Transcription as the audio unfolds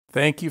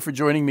Thank you for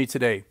joining me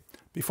today.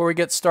 Before we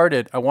get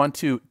started, I want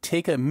to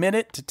take a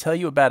minute to tell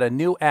you about a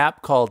new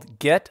app called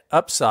Get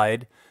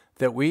Upside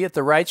that we at the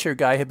Rideshare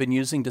Guy have been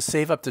using to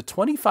save up to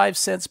 25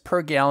 cents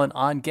per gallon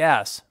on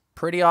gas.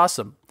 Pretty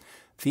awesome.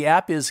 The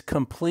app is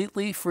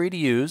completely free to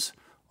use.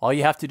 All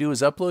you have to do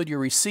is upload your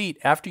receipt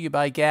after you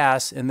buy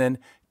gas, and then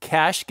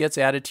cash gets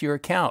added to your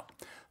account.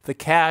 The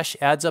cash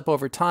adds up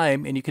over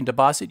time, and you can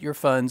deposit your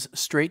funds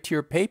straight to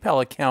your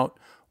PayPal account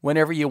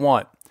whenever you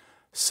want.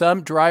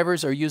 Some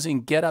drivers are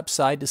using Get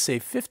Upside to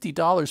save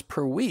 $50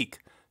 per week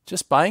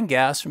just buying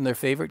gas from their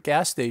favorite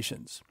gas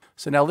stations.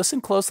 So now listen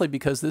closely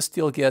because this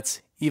deal gets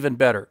even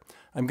better.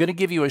 I'm going to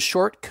give you a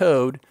short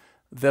code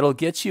that'll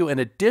get you an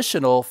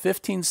additional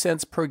 15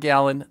 cents per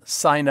gallon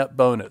sign-up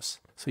bonus.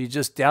 So you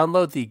just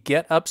download the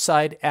Get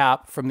Upside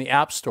app from the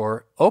App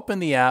Store, open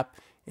the app,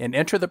 and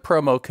enter the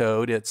promo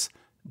code. It's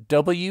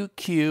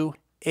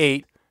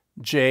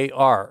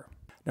WQ8JR.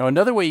 Now,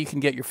 another way you can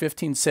get your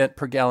 15 cent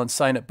per gallon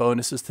sign-up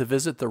bonus is to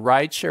visit the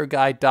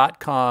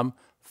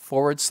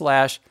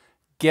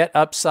rideshareguy.com/Get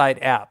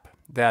Upside app.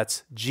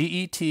 That's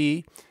GET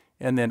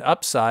and then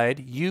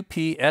Upside,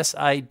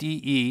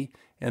 UPSIDE,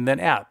 and then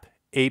app,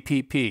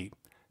 APP.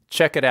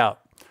 Check it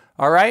out.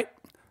 All right,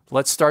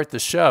 let's start the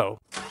show.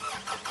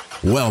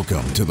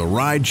 Welcome to the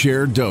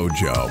Rideshare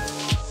Dojo.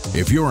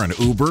 If you're an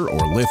Uber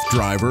or Lyft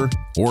driver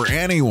or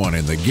anyone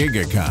in the gig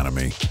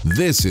economy,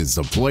 this is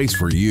the place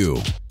for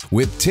you.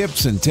 With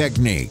tips and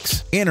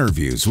techniques,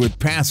 interviews with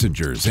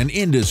passengers and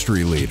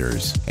industry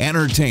leaders,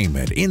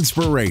 entertainment,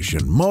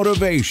 inspiration,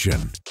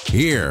 motivation.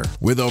 Here,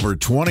 with over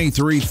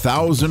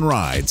 23,000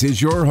 rides,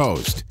 is your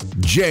host,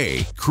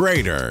 Jay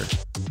Crater.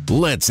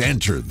 Let's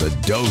enter the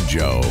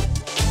dojo.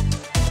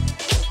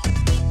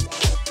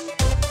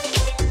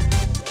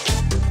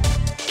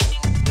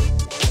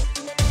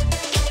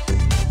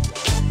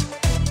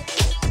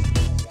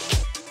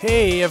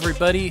 Hey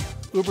everybody,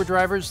 Uber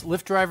drivers,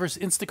 Lyft drivers,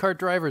 Instacart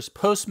drivers,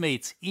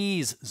 Postmates,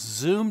 Ease,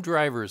 Zoom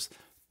drivers,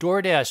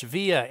 DoorDash,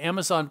 Via,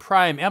 Amazon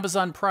Prime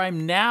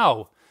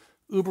Now,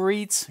 Uber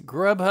Eats,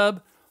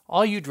 Grubhub,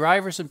 all you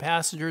drivers and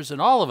passengers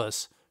and all of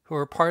us who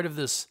are part of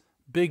this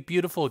big,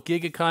 beautiful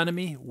gig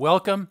economy,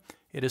 welcome.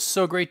 It is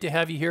so great to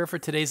have you here for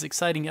today's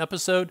exciting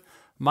episode.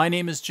 My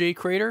name is Jay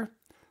Crater.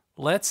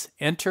 Let's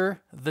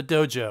enter the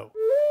dojo.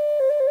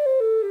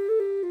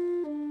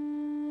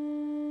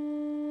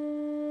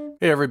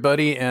 Hey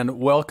everybody, and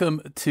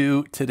welcome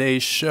to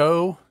today's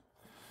show.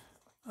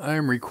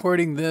 I'm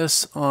recording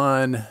this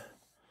on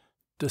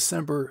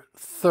December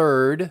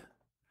 3rd,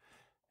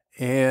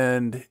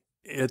 and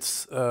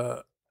it's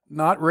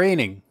not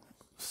raining,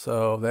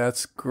 so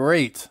that's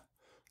great,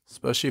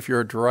 especially if you're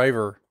a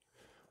driver.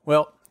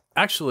 Well,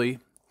 actually,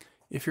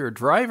 if you're a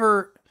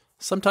driver,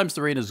 sometimes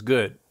the rain is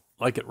good.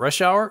 Like at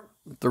rush hour,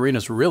 the rain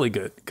is really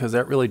good because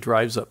that really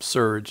drives up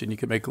surge and you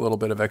can make a little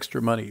bit of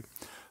extra money.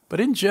 But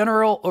in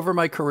general, over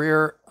my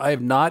career, I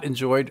have not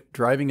enjoyed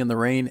driving in the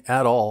rain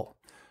at all.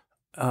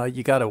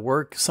 You got to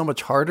work so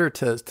much harder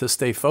to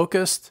stay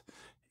focused,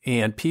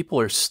 and people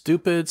are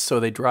stupid, so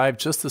they drive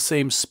just the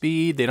same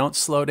speed. They don't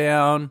slow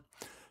down.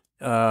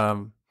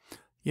 You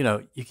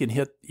can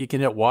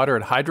hit water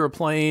at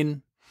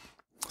hydroplane.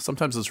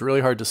 Sometimes it's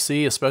really hard to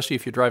see, especially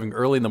if you're driving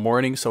early in the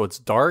morning, so it's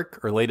dark,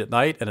 or late at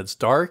night, and it's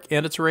dark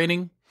and it's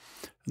raining.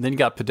 And then you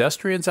got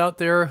pedestrians out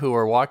there who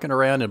are walking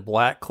around in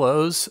black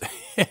clothes,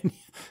 and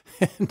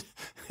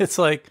it's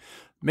like,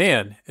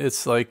 man,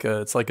 it's like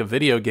a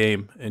video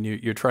game, and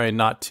you're trying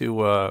not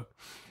to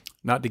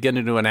get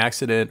into an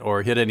accident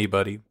or hit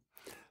anybody.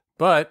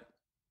 But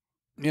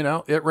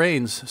it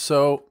rains,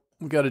 so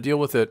we got to deal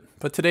with it.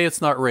 But today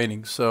it's not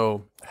raining,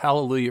 so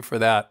hallelujah for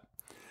that.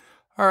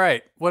 All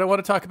right, what I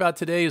want to talk about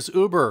today is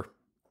Uber.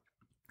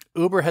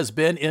 Uber has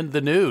been in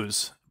the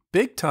news,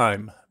 big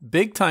time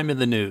in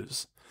the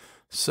news.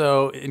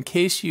 So in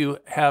case you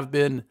have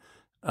been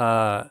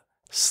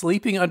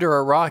sleeping under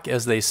a rock,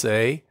 as they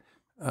say,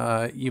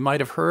 you might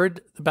have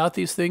heard about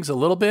these things a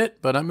little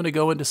bit, but I'm going to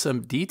go into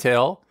some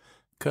detail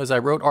because I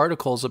wrote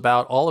articles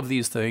about all of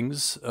these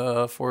things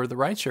for the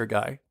Rideshare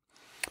Guy.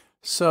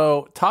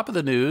 So top of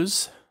the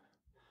news,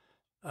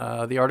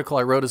 the article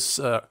I wrote is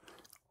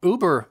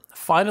Uber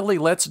finally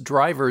lets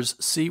drivers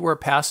see where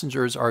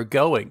passengers are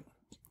going.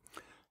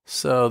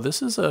 So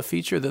this is a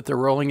feature that they're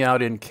rolling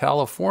out in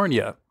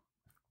California.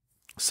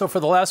 So for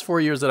the last 4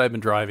 years that I've been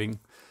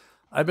driving,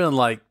 I've been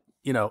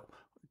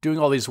doing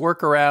all these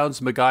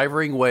workarounds,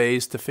 MacGyvering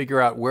ways to figure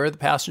out where the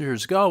passenger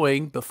is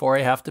going before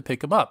I have to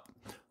pick them up.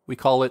 We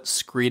call it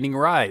screening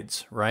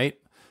rides, right?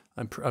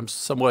 I'm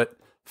somewhat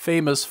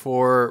famous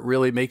for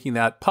really making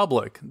that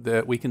public,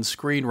 that we can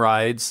screen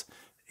rides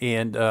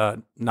and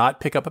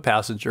not pick up a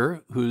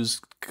passenger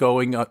who's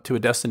going up to a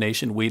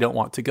destination we don't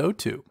want to go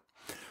to.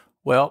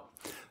 Well,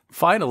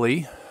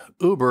 finally,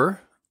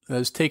 Uber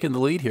has taken the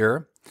lead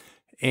here,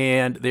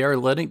 and they are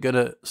going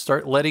to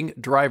start letting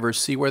drivers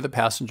see where the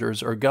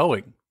passengers are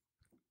going.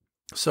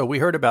 So we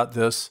heard about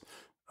this.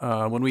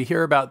 When we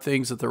hear about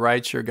things at the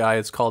Rideshare Guy,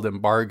 it's called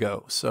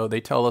embargo. So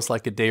they tell us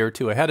like a day or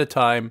two ahead of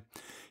time,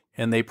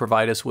 and they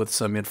provide us with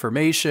some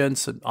information,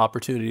 some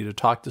opportunity to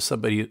talk to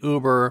somebody at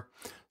Uber,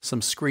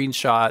 some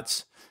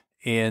screenshots,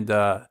 and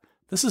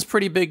this is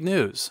pretty big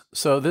news.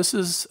 So this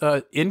is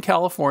in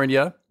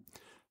California.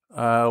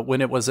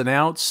 When it was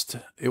announced,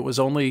 it was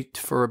only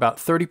for about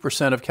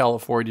 30% of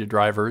California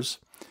drivers.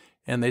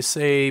 And they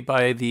say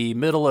by the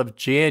middle of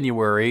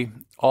January,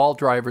 all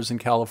drivers in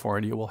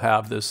California will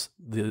have this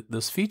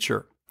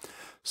feature.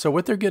 So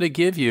what they're going to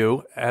give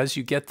you as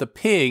you get the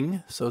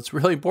ping, so it's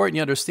really important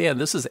you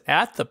understand this is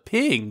at the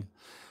ping.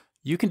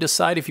 You can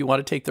decide if you want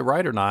to take the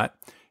ride or not.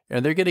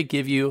 And they're going to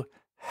give you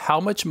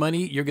how much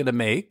money you're going to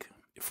make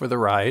for the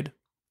ride.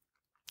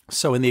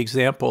 So in the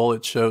example,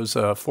 it shows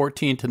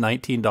 $14 to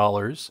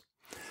 $19.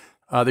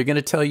 They're going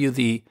to tell you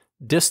the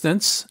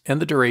distance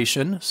and the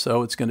duration.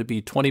 So it's going to be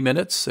 20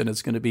 minutes and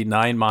it's going to be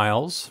 9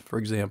 miles, for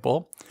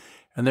example.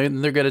 And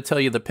then they're going to tell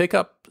you the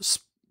pickup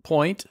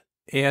point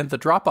and the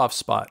drop-off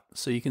spot.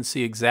 So you can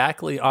see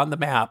exactly on the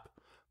map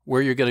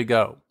where you're going to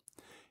go.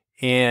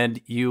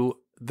 And you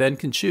then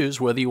can choose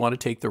whether you want to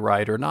take the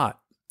ride or not.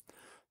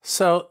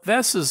 So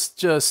this is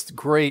just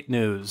great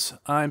news.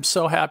 I'm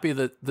so happy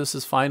that this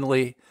is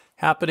finally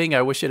happening.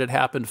 I wish it had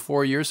happened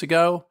 4 years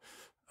ago.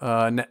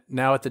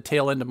 Now at the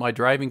tail end of my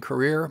driving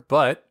career,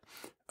 but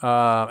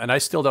and I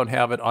still don't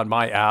have it on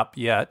my app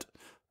yet,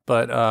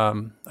 but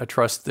I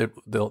trust that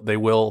they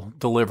will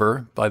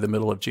deliver by the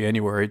middle of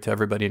January to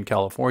everybody in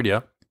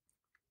California.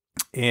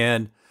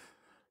 And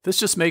this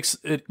just makes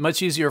it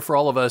much easier for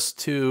all of us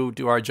to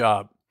do our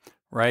job,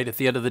 right? At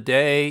the end of the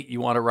day, you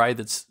want a ride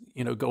that's,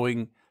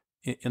 going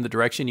in the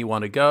direction you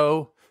want to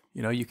go.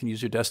 You can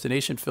use your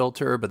destination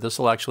filter, but this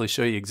will actually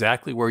show you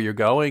exactly where you're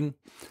going.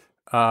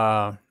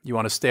 You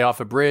want to stay off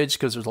a bridge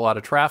because there's a lot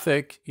of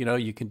traffic.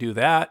 You can do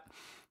that.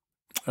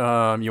 You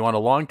want a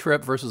long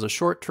trip versus a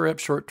short trip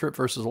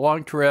versus a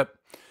long trip.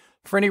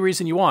 For any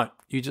reason you want,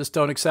 you just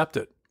don't accept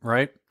it,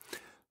 right?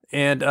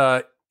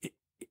 And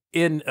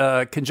in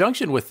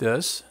conjunction with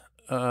this,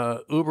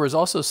 Uber is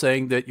also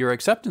saying that your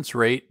acceptance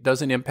rate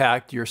doesn't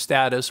impact your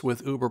status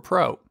with Uber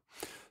Pro.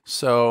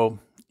 So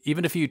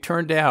even if you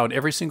turn down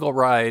every single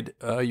ride,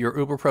 your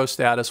Uber Pro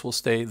status will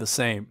stay the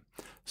same.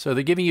 So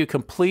they're giving you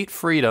complete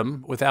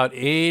freedom without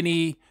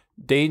any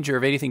danger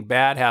of anything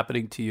bad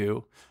happening to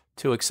you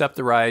to accept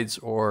the rides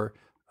or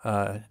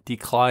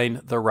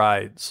decline the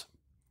rides.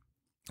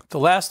 The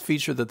last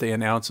feature that they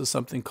announced is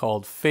something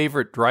called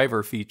Favorite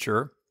Driver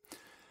feature.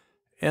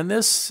 And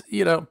this,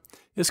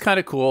 is kind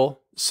of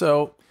cool.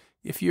 So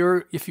if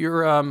you're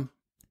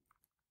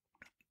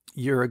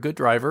a good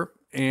driver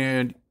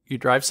and you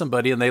drive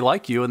somebody and they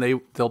like you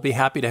and they'll be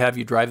happy to have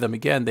you drive them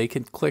again, they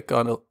can click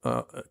on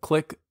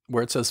click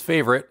where it says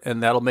favorite,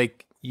 and that'll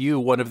make you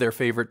one of their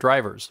favorite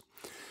drivers.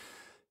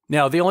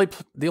 Now, the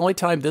only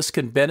time this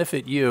can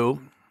benefit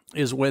you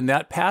is when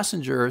that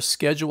passenger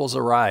schedules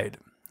a ride.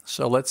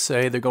 So let's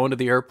say they're going to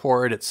the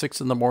airport at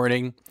 6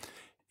 a.m.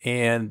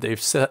 and they've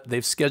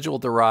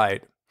scheduled the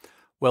ride.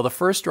 Well, the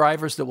first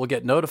drivers that will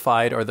get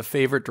notified are the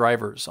favorite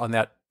drivers on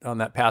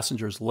that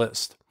passenger's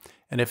list.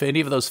 And if any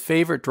of those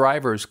favorite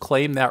drivers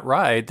claim that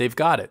ride, they've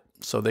got it.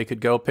 So they could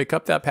go pick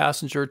up that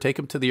passenger, take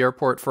them to the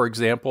airport, for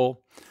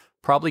example,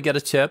 probably get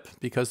a tip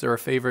because they're a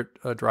favorite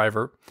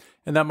driver.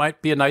 And that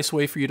might be a nice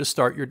way for you to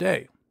start your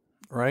day,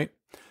 right?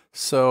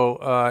 So,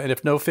 and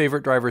if no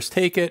favorite drivers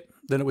take it,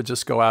 then it would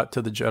just go out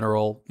to the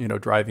general,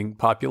 driving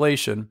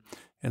population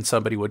and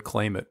somebody would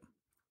claim it.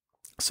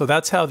 So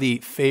that's how the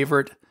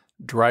favorite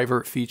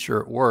driver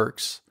feature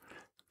works.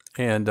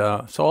 And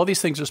so all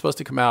these things are supposed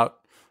to come out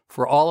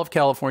for all of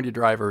California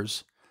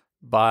drivers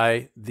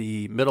by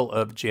the middle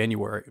of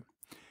January.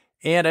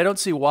 And I don't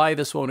see why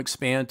this won't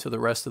expand to the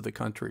rest of the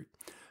country.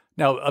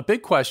 Now, a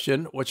big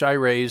question, which I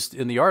raised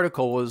in the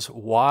article, was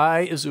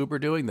why is Uber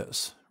doing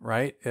this,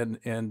 right? And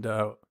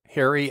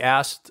Harry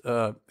asked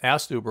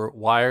Uber,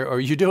 why are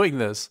you doing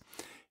this?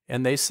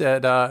 And they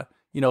said,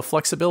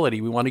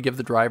 flexibility. We want to give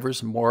the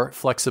drivers more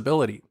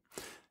flexibility.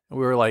 And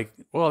we were like,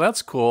 well,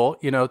 that's cool,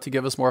 to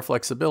give us more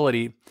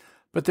flexibility.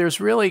 But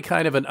there's really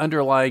kind of an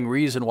underlying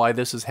reason why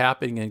this is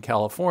happening in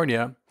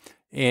California.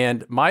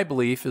 And my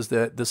belief is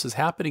that this is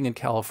happening in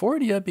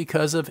California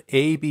because of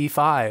AB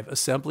 5,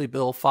 Assembly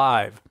Bill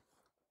 5.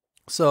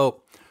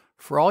 So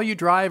for all you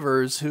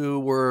drivers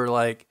who were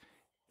like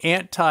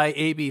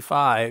anti-AB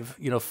 5,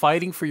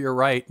 fighting for your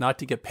right not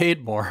to get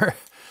paid more,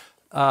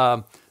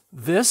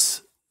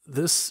 this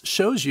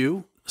shows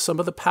you some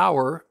of the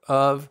power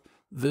of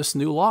this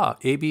new law,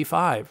 AB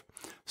 5.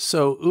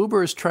 So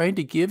Uber is trying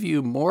to give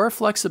you more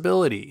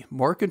flexibility,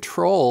 more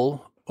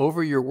control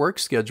over your work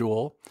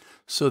schedule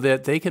so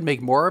that they can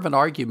make more of an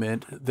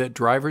argument that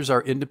drivers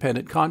are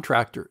independent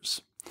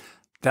contractors.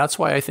 That's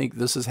why I think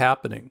this is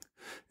happening.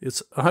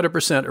 It's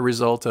 100% a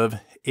result of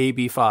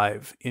AB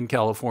 5 in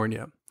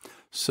California.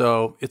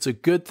 So it's a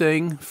good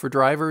thing for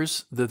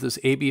drivers that this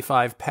AB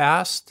 5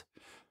 passed.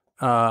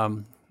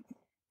 It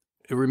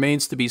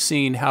remains to be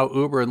seen how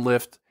Uber and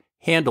Lyft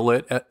handle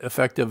it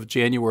effective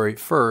January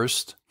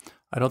 1st.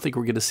 I don't think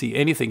we're going to see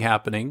anything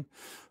happening,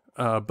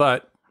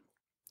 but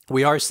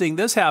we are seeing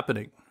this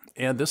happening,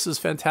 and this is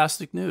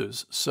fantastic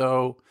news.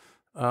 So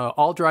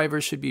All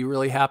drivers should be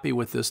really happy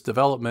with this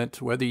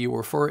development, whether you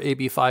were for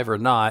AB5 or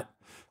not.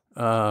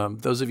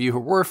 Those of you who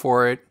were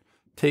for it,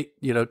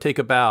 take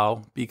a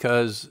bow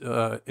because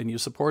and you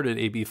supported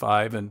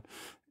AB5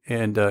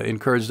 and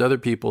encouraged other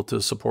people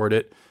to support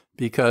it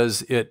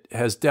because it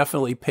has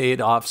definitely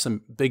paid off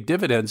some big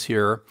dividends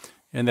here,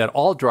 and that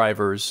all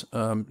drivers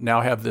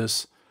now have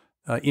this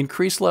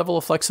increased level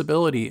of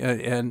flexibility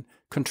and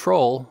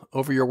control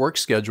over your work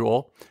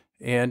schedule,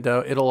 and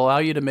it'll allow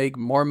you to make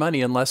more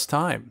money in less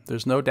time.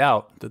 There's no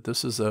doubt that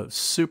this is a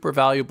super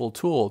valuable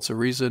tool. It's a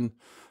reason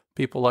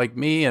people like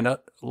me and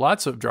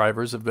lots of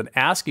drivers have been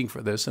asking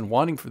for this and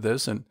wanting for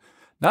this and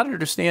not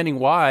understanding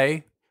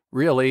why,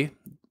 really,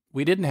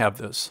 we didn't have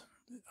this.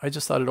 I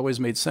just thought it always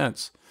made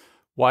sense.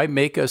 Why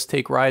make us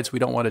take rides we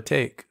don't want to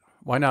take?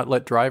 Why not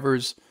let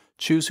drivers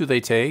choose who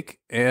they take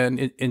and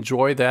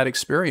enjoy that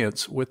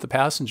experience with the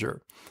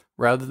passenger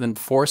rather than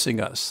forcing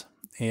us?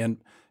 And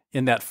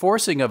in that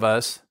forcing of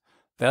us,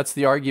 that's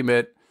the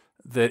argument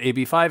that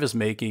AB5 is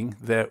making,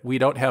 that we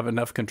don't have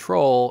enough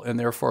control and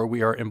therefore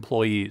we are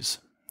employees.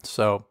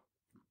 So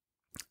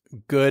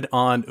good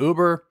on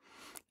Uber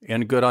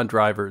and good on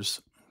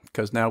drivers,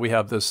 because now we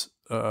have this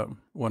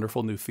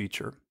wonderful new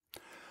feature.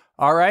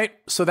 All right,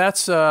 so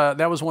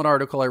that was one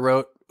article I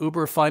wrote.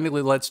 Uber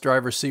finally lets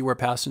drivers see where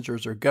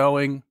passengers are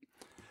going.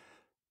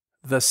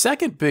 The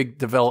second big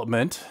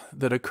development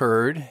that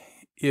occurred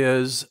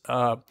is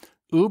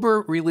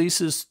Uber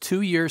releases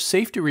 2-year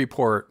safety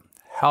report.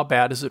 How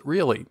bad is it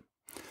really?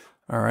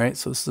 All right,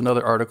 so this is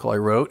another article I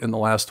wrote in the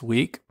last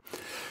week.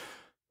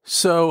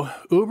 So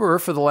Uber,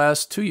 for the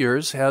last 2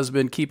 years, has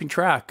been keeping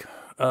track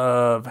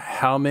of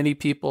how many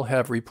people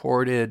have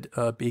reported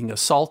being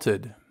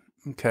assaulted,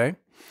 okay?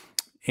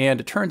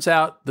 And it turns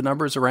out the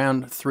number is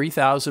around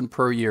 3,000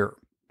 per year.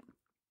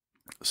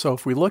 So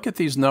if we look at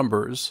these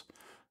numbers,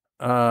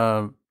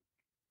 that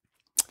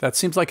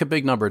seems like a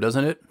big number,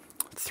 doesn't it?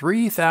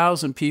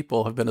 3,000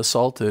 people have been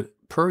assaulted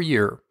per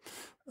year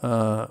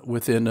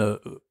within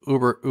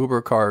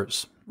Uber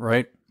cars,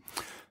 right?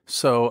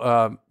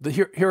 So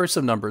here are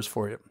some numbers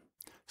for you.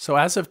 So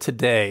as of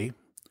today,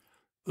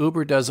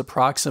 Uber does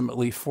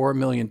approximately 4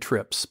 million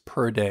trips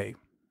per day,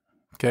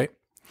 okay?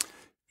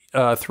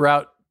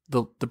 Throughout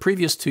the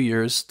previous 2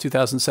 years,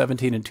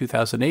 2017 and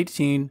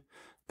 2018,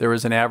 there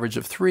was an average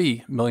of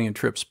 3 million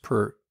trips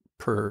per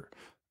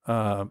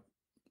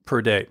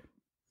day.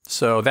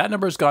 So that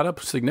number has gone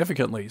up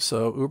significantly.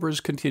 So Uber is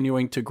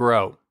continuing to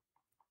grow.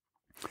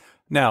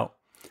 Now,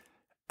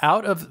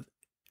 out of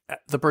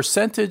the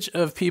percentage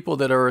of people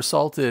that are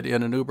assaulted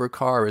in an Uber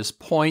car is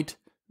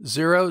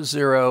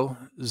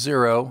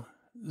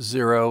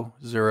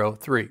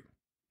 0.000003,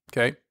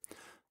 okay?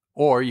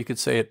 Or you could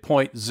say at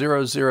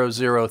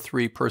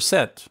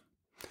 0.0003%.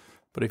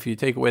 But if you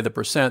take away the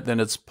percent, then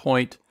it's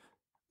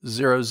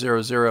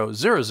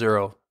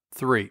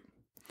 0.000003.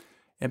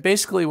 And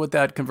basically what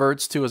that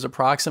converts to is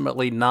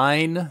approximately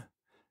 9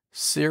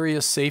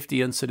 serious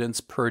safety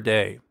incidents per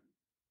day.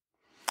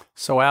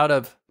 So out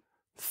of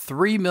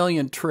 3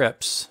 million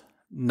trips,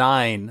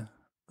 9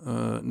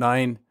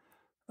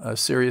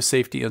 serious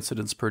safety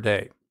incidents per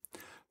day.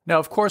 Now,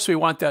 of course, we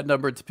want that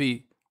number to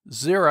be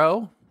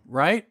 0,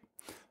 right?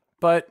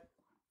 But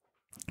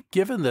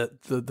given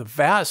the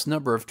vast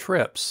number of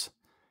trips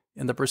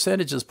and the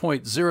percentage is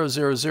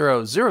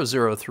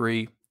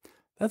 0.000003,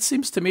 that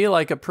seems to me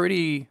like a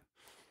pretty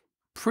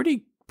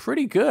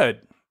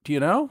good, you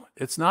know?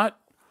 It's not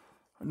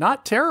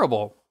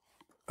terrible.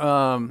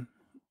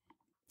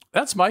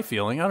 That's my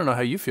feeling. I don't know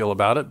how you feel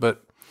about it,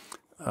 but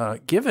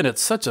given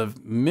it's such a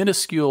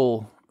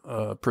minuscule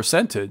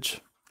percentage,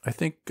 I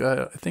think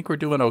we're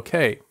doing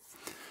okay.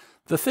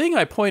 The thing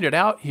I pointed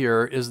out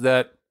here is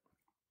that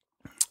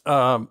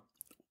one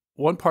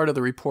part of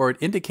the report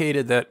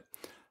indicated that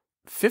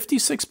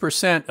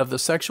 56% of the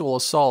sexual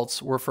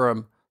assaults were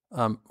from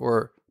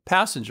were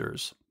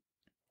passengers,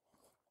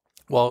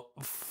 while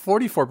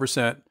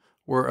 44%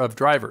 were of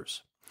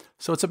drivers.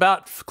 So it's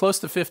about close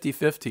to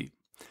 50-50.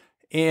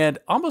 And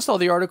almost all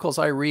the articles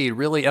I read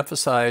really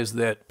emphasize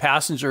that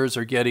passengers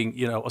are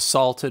getting,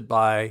 assaulted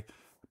by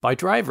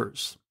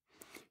drivers.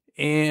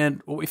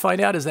 And what we find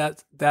out is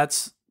that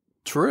that's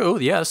true.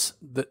 Yes,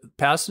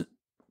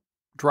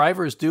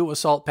 drivers do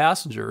assault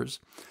passengers,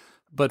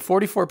 but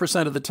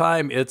 44% of the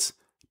time it's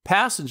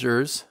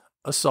passengers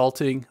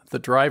assaulting the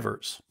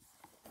drivers.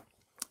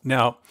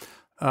 Now,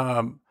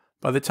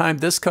 by the time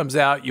this comes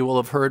out, you will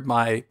have heard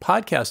my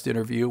podcast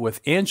interview with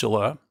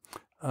Angela,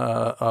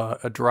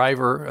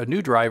 a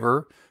new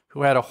driver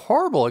who had a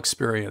horrible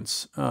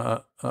experience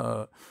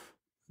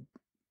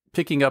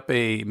picking up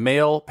a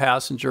male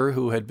passenger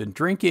who had been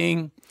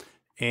drinking,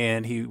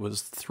 and he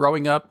was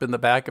throwing up in the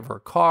back of her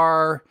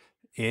car,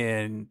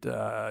 and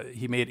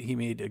he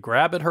made a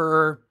grab at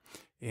her,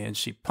 and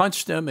she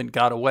punched him and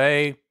got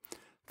away.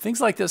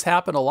 Things like this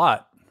happen a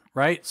lot,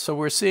 right? So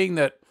we're seeing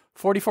that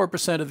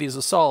 44% of these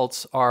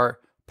assaults are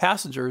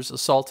passengers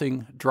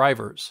assaulting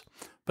drivers,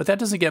 but that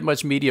doesn't get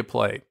much media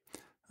play.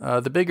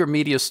 The bigger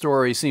media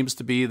story seems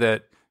to be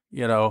that,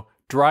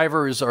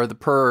 drivers are the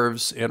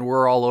pervs and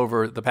we're all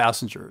over the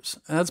passengers.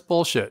 And that's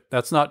bullshit.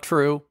 That's not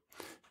true.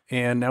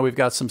 And now we've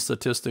got some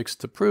statistics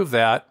to prove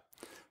that.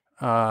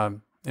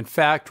 In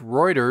fact,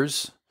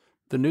 Reuters,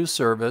 the news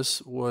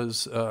service,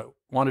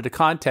 wanted to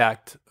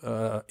contact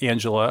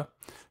Angela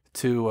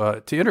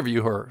to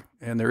interview her,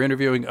 and they're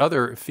interviewing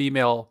other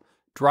female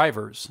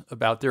drivers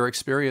about their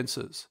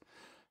experiences.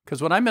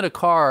 Because when I'm in a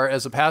car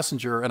as a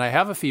passenger and I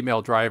have a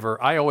female driver,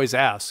 I always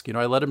ask.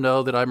 I let them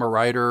know that I'm a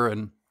writer,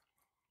 and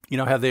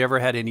have they ever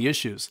had any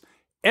issues?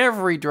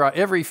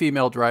 Every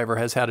female driver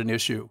has had an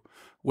issue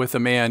with a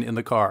man in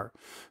the car,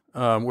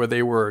 where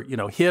they were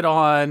hit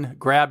on,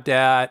 grabbed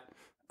at.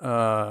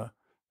 Or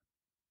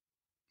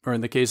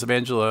in the case of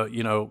Angela,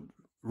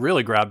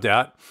 really grabbed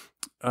at.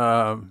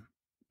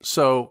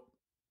 So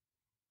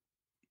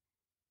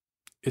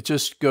it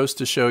just goes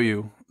to show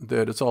you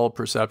that it's all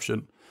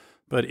perception.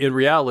 But in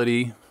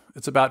reality,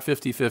 it's about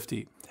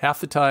 50-50. Half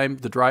the time,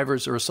 the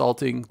drivers are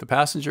assaulting the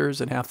passengers,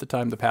 and half the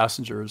time, the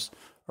passengers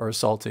are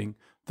assaulting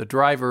the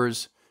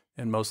drivers,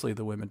 and mostly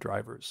the women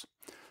drivers.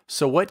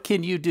 So what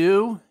can you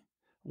do?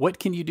 What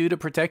can you do to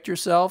protect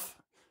yourself?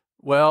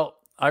 Well,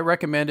 I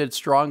recommended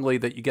strongly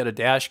that you get a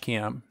dash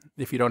cam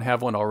if you don't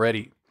have one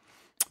already.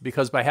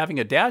 Because by having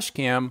a dash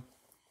cam,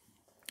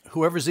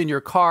 whoever's in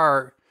your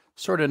car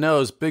sort of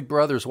knows Big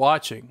Brother's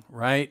watching,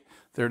 right?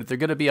 They're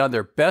going to be on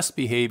their best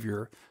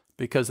behavior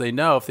because they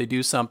know if they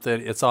do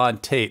something, it's on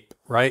tape,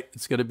 right?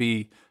 It's going to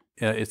be,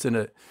 there's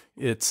going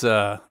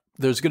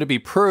to be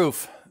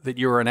proof that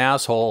you're an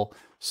asshole,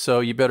 so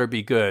you better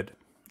be good,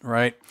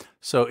 right?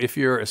 So if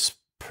you're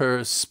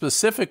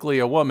specifically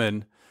a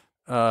woman,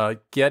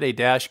 get a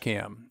dash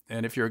cam.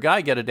 And if you're a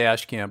guy, get a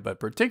dash cam. But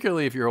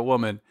particularly if you're a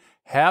woman,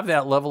 have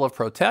that level of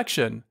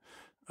protection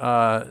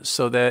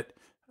so that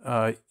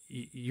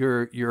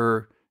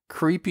your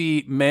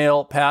creepy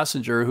male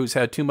passenger who's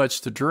had too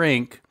much to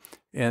drink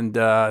and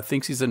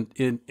thinks he's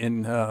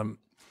entitled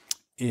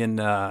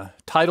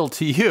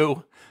to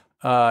you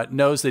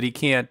knows that he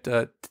can't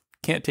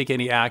take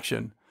any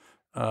action.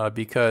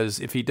 Because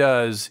if he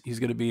does, he's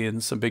going to be in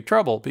some big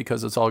trouble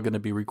because it's all going to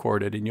be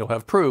recorded and you'll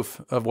have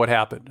proof of what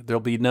happened. There'll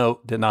be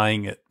no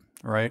denying it,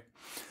 right?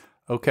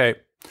 Okay.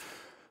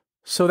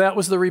 So that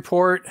was the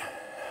report.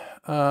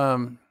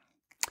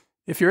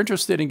 If you're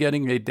interested in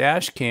getting a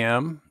dash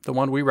cam, the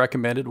one we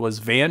recommended was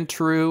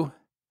Vantrue,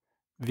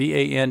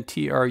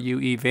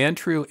 Vantrue,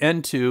 Vantrue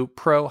N2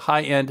 Pro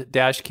High-End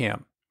Dash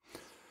Cam,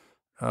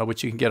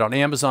 which you can get on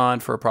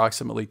Amazon for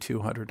approximately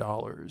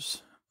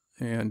 $200.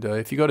 And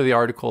if you go to the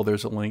article,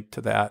 there's a link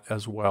to that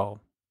as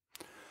well.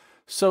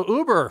 So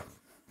Uber,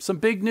 some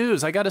big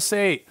news. I got to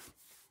say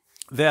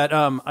that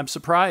I'm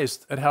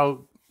surprised at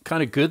how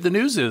kind of good the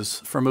news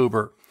is from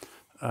Uber.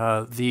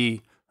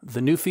 The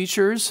new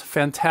features,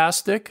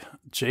 fantastic.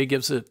 Jay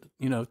gives it,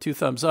 2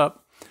 thumbs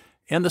up.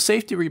 And the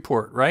safety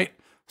report, right?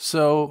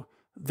 So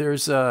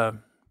there's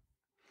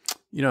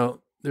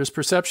there's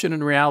perception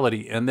and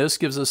reality, and this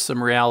gives us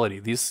some reality.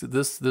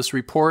 This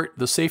report,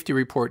 the safety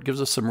report,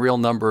 gives us some real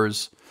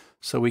numbers.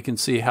 So we can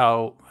see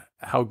how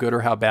good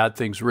or how bad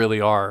things really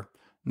are,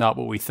 not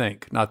what we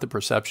think, not the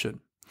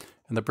perception.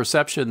 And the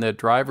perception that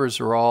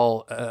drivers are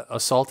all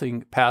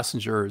assaulting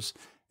passengers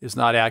is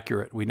not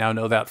accurate. We now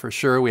know that for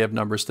sure. We have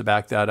numbers to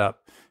back that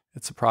up.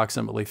 It's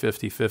approximately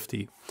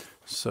 50-50.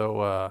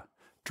 So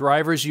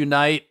drivers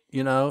unite,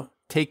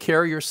 take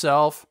care of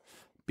yourself,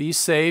 be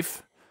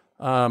safe.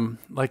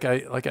 Like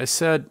I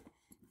said,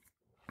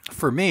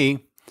 for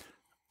me,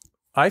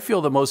 I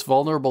feel the most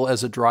vulnerable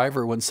as a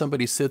driver when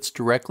somebody sits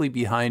directly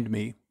behind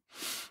me,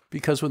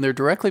 because when they're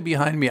directly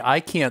behind me, I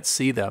can't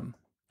see them.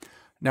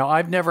 Now,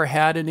 I've never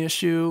had an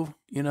issue.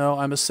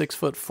 I'm a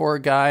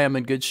 6'4" guy. I'm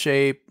in good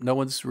shape. No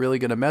one's really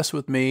going to mess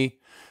with me.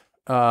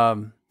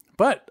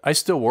 But I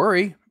still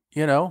worry,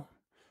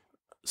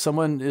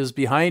 someone is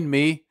behind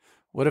me.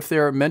 What if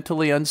they're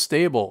mentally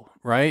unstable,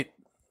 right?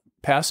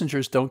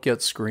 Passengers don't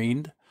get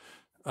screened.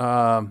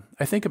 I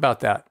think about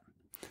that.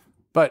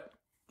 But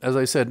as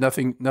I said,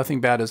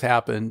 nothing bad has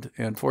happened.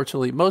 And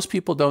fortunately, most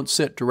people don't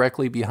sit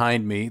directly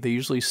behind me. They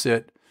usually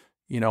sit,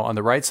 on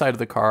the right side of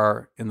the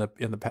car in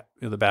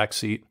the back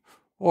seat,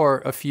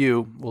 or a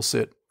few will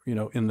sit,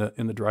 in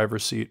the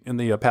driver's seat, in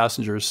the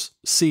passenger's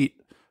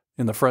seat,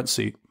 in the front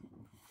seat.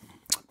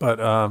 But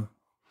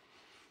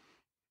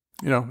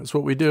it's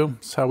what we do.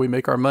 It's how we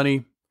make our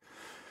money.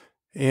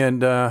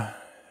 And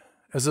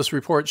as this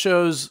report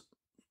shows,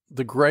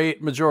 the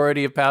great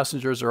majority of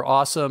passengers are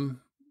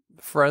awesome,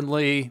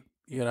 friendly,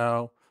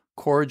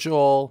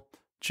 cordial,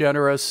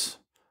 generous,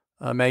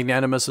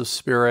 magnanimous of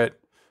spirit.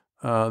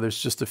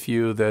 There's just a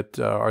few that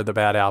are the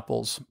bad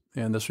apples.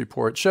 And this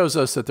report shows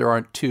us that there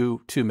aren't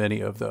too many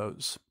of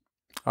those.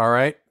 All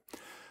right.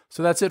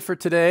 So that's it for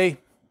today.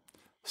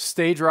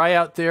 Stay dry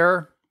out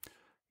there.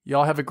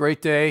 Y'all have a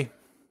great day.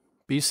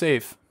 Be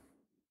safe.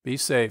 Be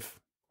safe.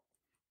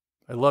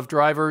 I love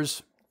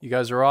drivers. You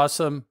guys are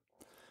awesome.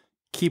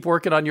 Keep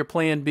working on your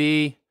plan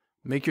B.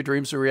 Make your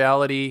dreams a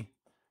reality.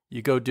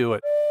 You go do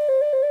it.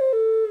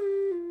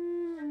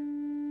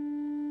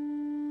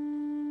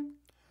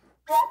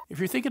 If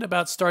you're thinking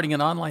about starting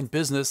an online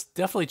business,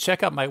 definitely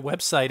check out my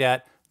website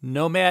at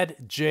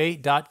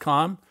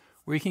nomadj.com,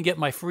 where you can get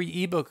my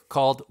free ebook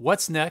called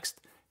What's Next?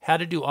 How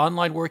to Do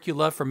Online Work You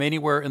Love from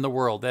Anywhere in the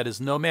World. That is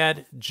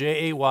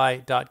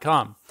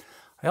nomadjay.com.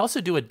 I also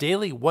do a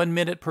daily 1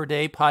 minute per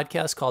day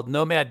podcast called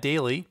Nomad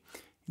Daily,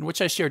 in which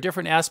I share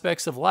different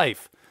aspects of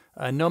life.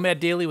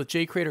 Nomad Daily with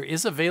Jay Crater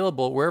is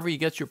available wherever you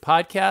get your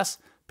podcasts.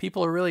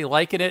 People are really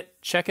liking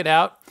it. Check it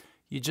out.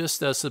 You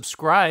just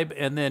subscribe,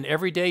 and then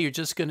every day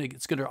it's going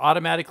to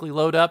automatically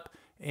load up,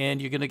 and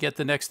you're going to get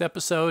the next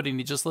episode, and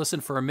you just listen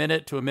for a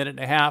minute to a minute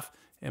and a half,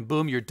 and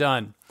boom, you're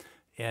done.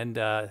 And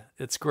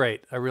it's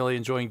great. I really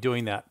enjoy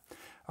doing that.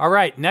 All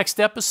right,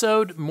 next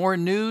episode, more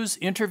news,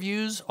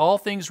 interviews, all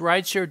things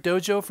Rideshare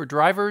Dojo for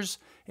drivers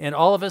and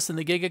all of us in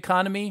the gig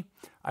economy.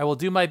 I will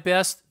do my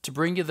best to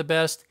bring you the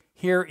best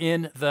here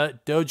in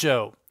the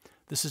dojo.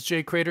 This is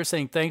Jay Crater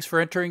saying thanks for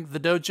entering the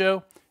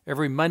dojo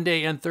every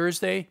Monday and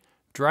Thursday.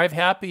 Drive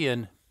happy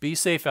and be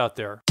safe out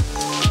there.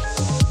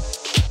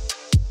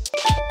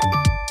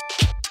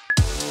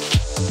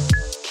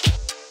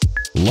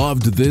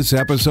 Loved this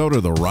episode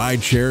of the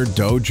Rideshare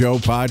Dojo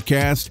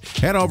podcast?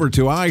 Head over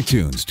to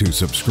iTunes to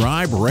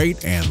subscribe,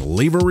 rate, and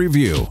leave a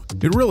review.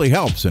 It really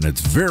helps, and it's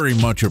very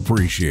much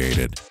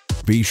appreciated.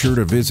 Be sure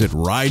to visit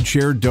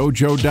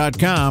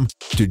ridesharedojo.com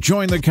to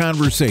join the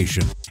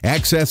conversation,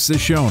 access the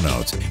show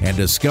notes, and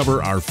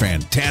discover our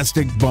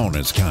fantastic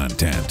bonus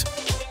content.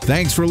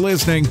 Thanks for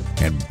listening,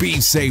 and be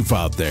safe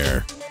out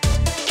there.